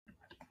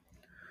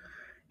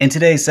In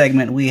today's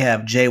segment, we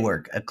have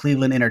Jwork, a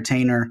Cleveland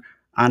entertainer,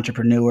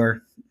 entrepreneur,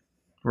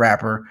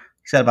 rapper.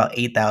 He's got about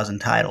 8,000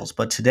 titles.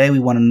 But today we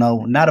want to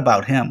know not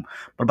about him,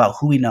 but about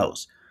who he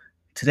knows.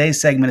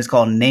 Today's segment is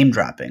called Name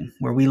Dropping,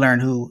 where we learn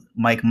who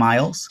Mike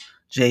Miles,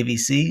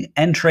 JVC,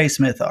 and Trey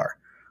Smith are.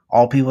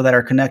 All people that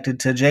are connected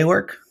to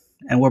Jwork,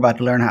 and we're about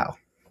to learn how.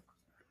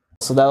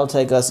 So that'll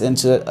take us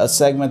into a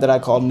segment that I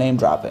call Name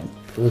Dropping.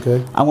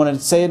 Okay. I want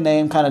to say a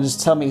name, kind of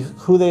just tell me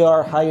who they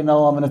are, how you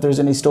know them, and if there's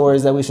any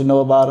stories that we should know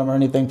about them or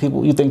anything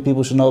you think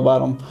people should know about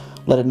them,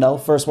 let it know.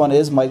 First one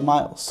is Mike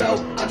Miles. I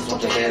just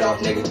want your head off,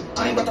 nigga.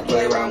 I ain't about to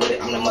play around with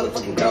it. I'm the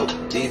motherfucking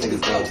GOAT. These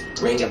niggas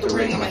go. Ring after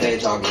ring, I'm a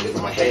hedgehog, niggas.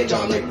 I'm a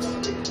hedgehog,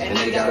 niggas. And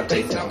a nigga got a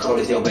face, and I'm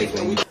cold as your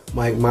basement.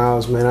 Mike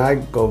Miles, man, I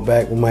go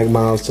back with Mike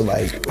Miles to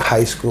like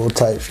high school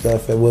type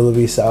stuff at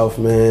Willoughby South,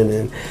 man,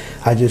 and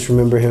I just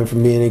remember him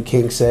from being in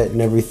King Set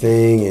and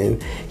everything,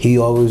 and he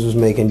always was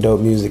making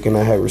dope music, and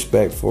I had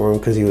respect for him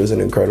because he was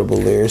an incredible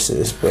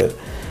lyricist. But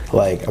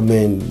like, I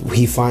mean,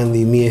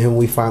 me and him,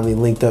 we finally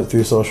linked up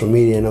through social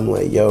media, and I'm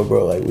like, yo,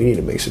 bro, like, we need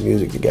to make some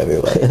music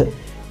together, like,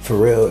 for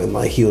real. And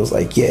like, he was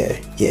like, yeah,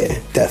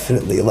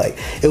 definitely. Like,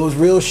 it was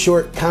real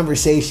short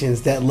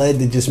conversations that led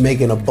to just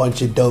making a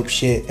bunch of dope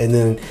shit, and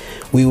then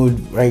we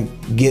would like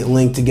get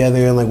linked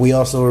together. And like, we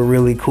also were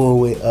really cool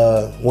with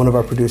one of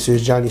our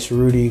producers, Johnny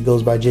Cerruti,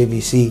 goes by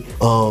JVC.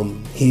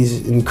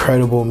 He's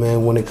incredible,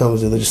 man, when it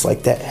comes to just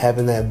like that,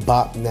 having that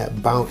bop and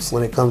that bounce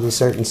when it comes to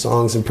certain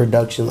songs and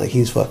production. Like,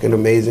 he's fucking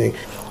amazing.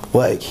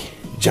 Like,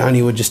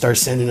 Johnny would just start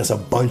sending us a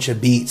bunch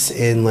of beats,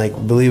 and like,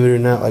 believe it or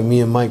not, like,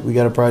 me and Mike, we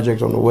got a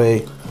project on the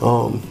way.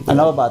 I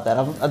know about that.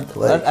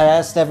 I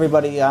asked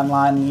everybody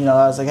online, you know,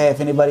 I was like, hey, if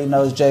anybody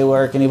knows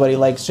Jwork, anybody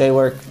likes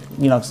Jwork,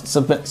 you know,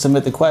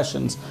 submit the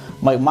questions.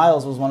 Mike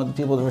Miles was one of the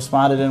people that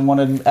responded and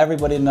wanted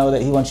everybody to know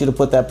that he wants you to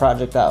put that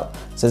project out.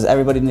 Says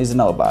everybody needs to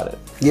know about it.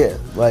 Yeah,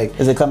 like,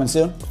 is it coming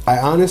soon? I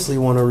honestly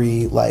want to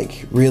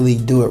really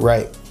do it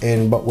right,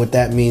 but what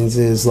that means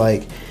is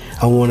like,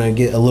 I want to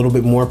get a little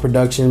bit more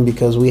production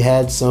because we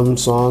had some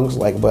songs,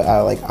 like, but I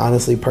like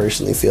honestly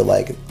personally feel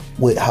like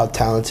with how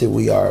talented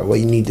we are, well,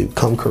 you need to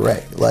come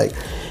correct, like,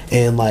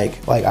 and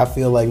like I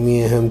feel like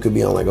me and him could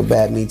be on like a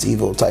Bad Meets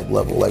Evil type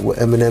level, like what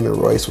Eminem and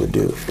Royce would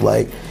do,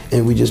 like,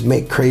 and we just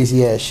make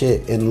crazy ass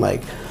shit. And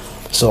like,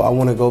 so I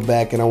want to go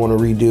back and I want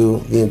to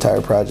redo the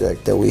entire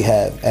project that we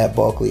have at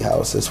Bulkley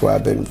House. That's where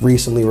I've been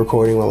recently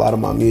recording a lot of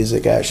my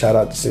music at. Shout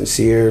out to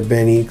Sincere,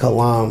 Benny,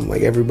 Kalam,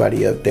 like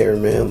everybody up there,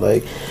 man.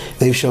 Like,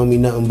 they've shown me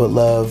nothing but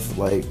love.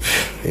 Like,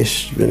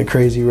 it's been a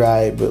crazy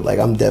ride, but like,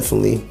 I'm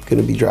definitely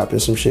gonna be dropping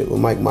some shit with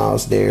Mike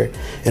Miles there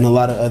and a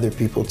lot of other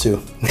people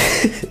too.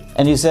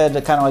 And you said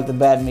kind of like the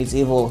Bad Meets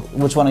Evil.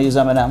 Which one of you is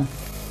Eminem?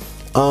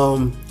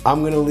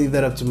 I'm gonna leave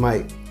that up to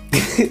Mike.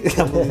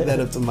 I'm gonna leave that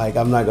up to Mike.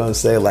 I'm not gonna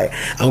say like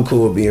I'm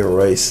cool with being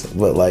Royce,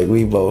 but like,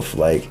 we both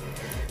like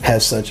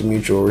have such a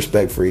mutual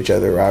respect for each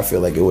other. I feel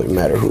like it wouldn't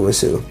matter who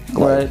is who. Like,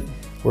 right.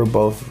 We're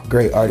both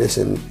great artists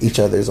in each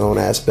other's own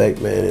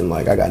aspect, man. And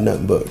like, I got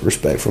nothing but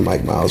respect for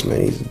Mike Miles,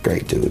 man. He's a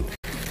great dude.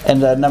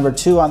 And number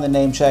 2 on the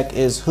name check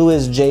is who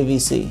is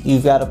JVC?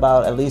 You've got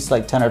about at least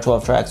like 10 or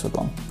 12 tracks with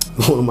them.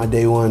 One of my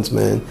day ones,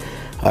 man.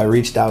 I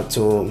reached out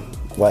to him,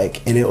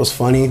 like, and it was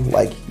funny.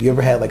 Like, you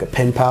ever had like a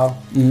pen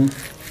pal? Mm-hmm.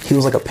 He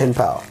was like a pen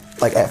pal,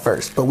 like, at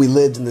first, but we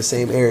lived in the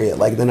same area.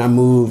 Like, then I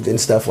moved and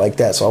stuff like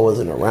that, so I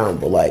wasn't around.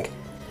 But like,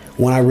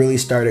 when I really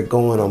started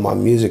going on my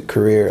music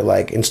career,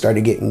 like, and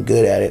started getting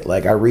good at it,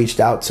 like, I reached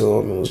out to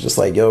him and was just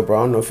like, yo, bro,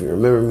 I don't know if you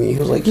remember me. He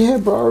was like, yeah,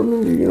 bro, I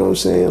remember you, you know what I'm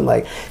saying?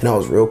 Like, and I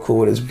was real cool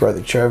with his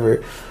brother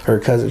Trevor, her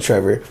cousin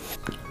Trevor.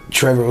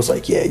 Trevor was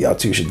like, yeah, y'all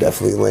two should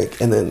definitely link.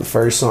 And then the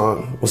first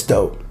song was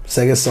dope.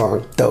 Second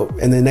song, dope.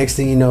 And the next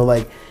thing you know,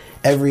 like,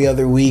 every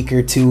other week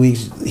or 2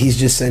 weeks, he's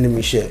just sending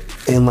me shit.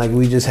 And like,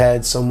 we just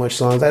had so much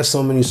songs. I have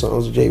so many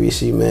songs with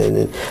JVC, man.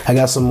 And I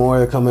got some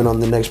more coming on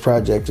the next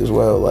project as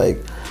well. Like,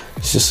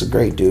 it's just a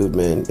great dude,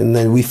 man. And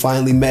then we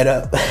finally met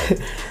up.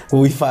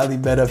 When we finally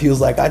met up, he was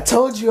like, I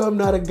told you I'm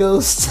not a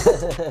ghost.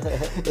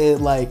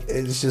 And like,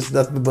 it's just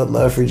nothing but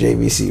love for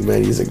JVC,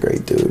 man. He's a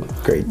great dude.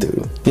 Great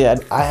dude. Yeah.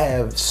 I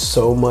have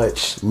so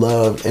much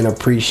love and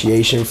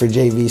appreciation for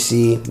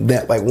JVC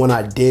that like, when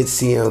I did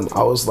see him,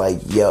 I was like,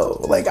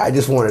 yo, like, I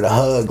just wanted a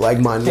hug. Like,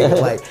 my nigga,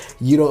 like,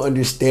 you don't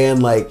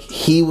understand. Like,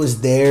 he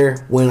was there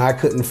when I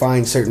couldn't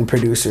find certain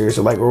producers,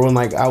 or like, or when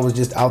like I was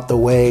just out the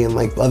way and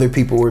like other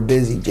people were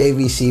busy.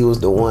 JVC was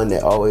the one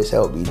that always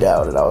helped me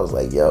down, and I was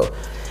like, yo.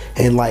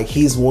 And like,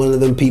 he's one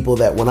of them people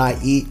that when I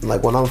eat,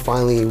 like when I'm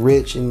finally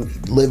rich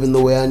and living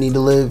the way I need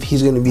to live,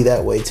 he's gonna be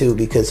that way too,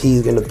 because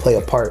he's gonna play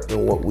a part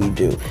in what we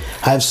do.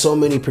 I have so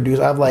many producers.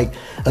 I have like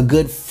a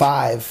good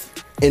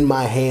 5 in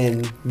my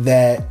hand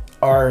that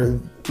are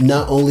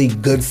not only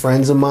good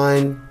friends of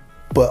mine,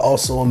 but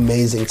also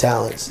amazing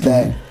talents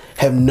that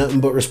have nothing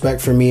but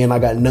respect for me, and I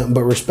got nothing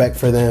but respect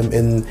for them.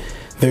 And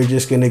they're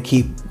just gonna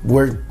keep,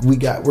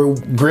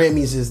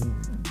 Grammys is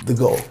the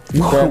goal.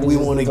 We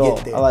want to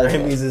get there. Like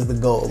Grammys is the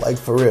goal, like,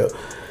 for real.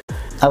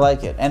 I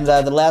like it. And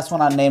the last one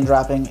on name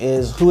dropping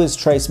is, who is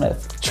Trey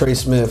Smith? Trey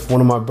Smith,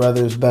 one of my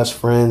brother's best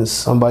friends,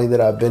 somebody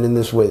that I've been in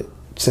this with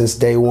since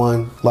day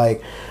one.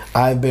 Like,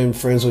 I've been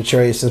friends with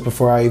Trey since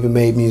before I even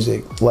made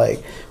music.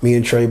 Like, me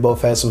and Trey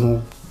both had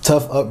some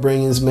tough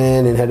upbringings,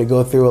 man, and had to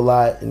go through a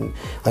lot. And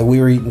like, we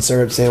were eating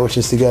syrup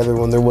sandwiches together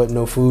when there wasn't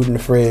no food in the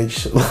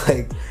fridge.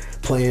 Like,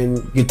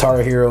 playing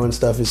Guitar Hero and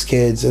stuff as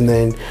kids. And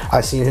then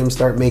I seen him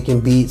start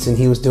making beats, and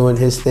he was doing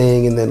his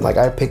thing. And then like,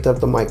 I picked up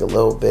the mic a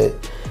little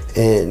bit,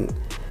 and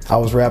I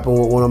was rapping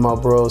with one of my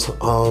bros,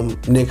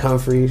 Nick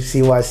Humphrey,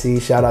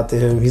 CYC, shout out to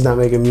him. He's not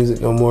making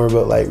music no more,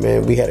 but like,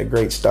 man, we had a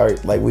great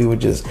start. Like, we would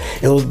just,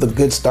 it was the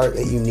good start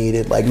that you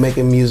needed, like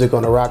making music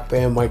on a Rock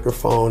Band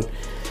microphone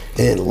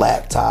and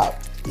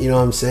laptop, you know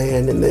what I'm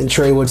saying? And then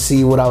Trey would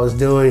see what I was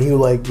doing. He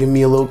would like give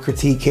me a little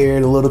critique here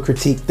and a little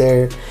critique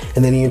there.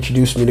 And then he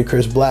introduced me to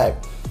Chris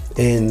Black.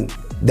 And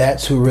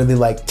that's who really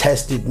like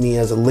tested me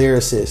as a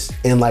lyricist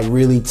and like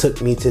really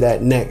took me to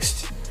that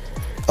next,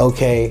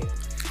 okay,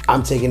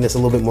 I'm taking this a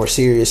little bit more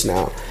serious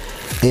now.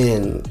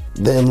 And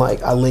then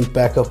like, I linked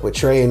back up with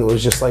Trey, and it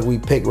was just like, we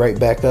picked right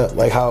back up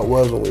like how it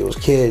was when we was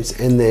kids.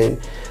 And then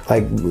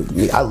like,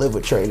 I live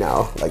with Trey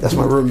now. Like, that's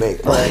my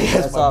roommate. Like,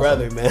 that's my awesome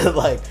brother, man.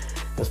 Like,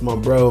 that's my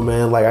bro,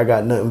 man. Like, I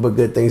got nothing but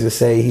good things to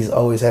say. He's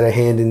always had a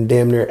hand in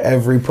damn near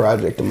every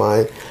project of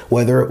mine,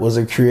 whether it was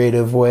a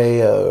creative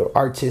way, a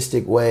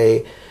artistic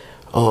way,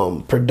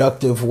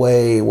 productive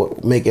way,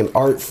 making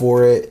art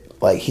for it.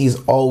 Like,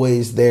 he's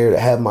always there to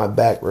have my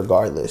back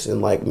regardless.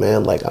 And like,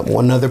 man, like, I'm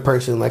one other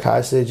person, like how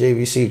I said,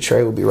 JVC,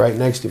 Trey will be right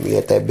next to me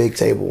at that big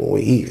table when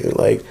we eat. And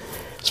like,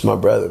 it's my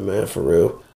brother, man, for real.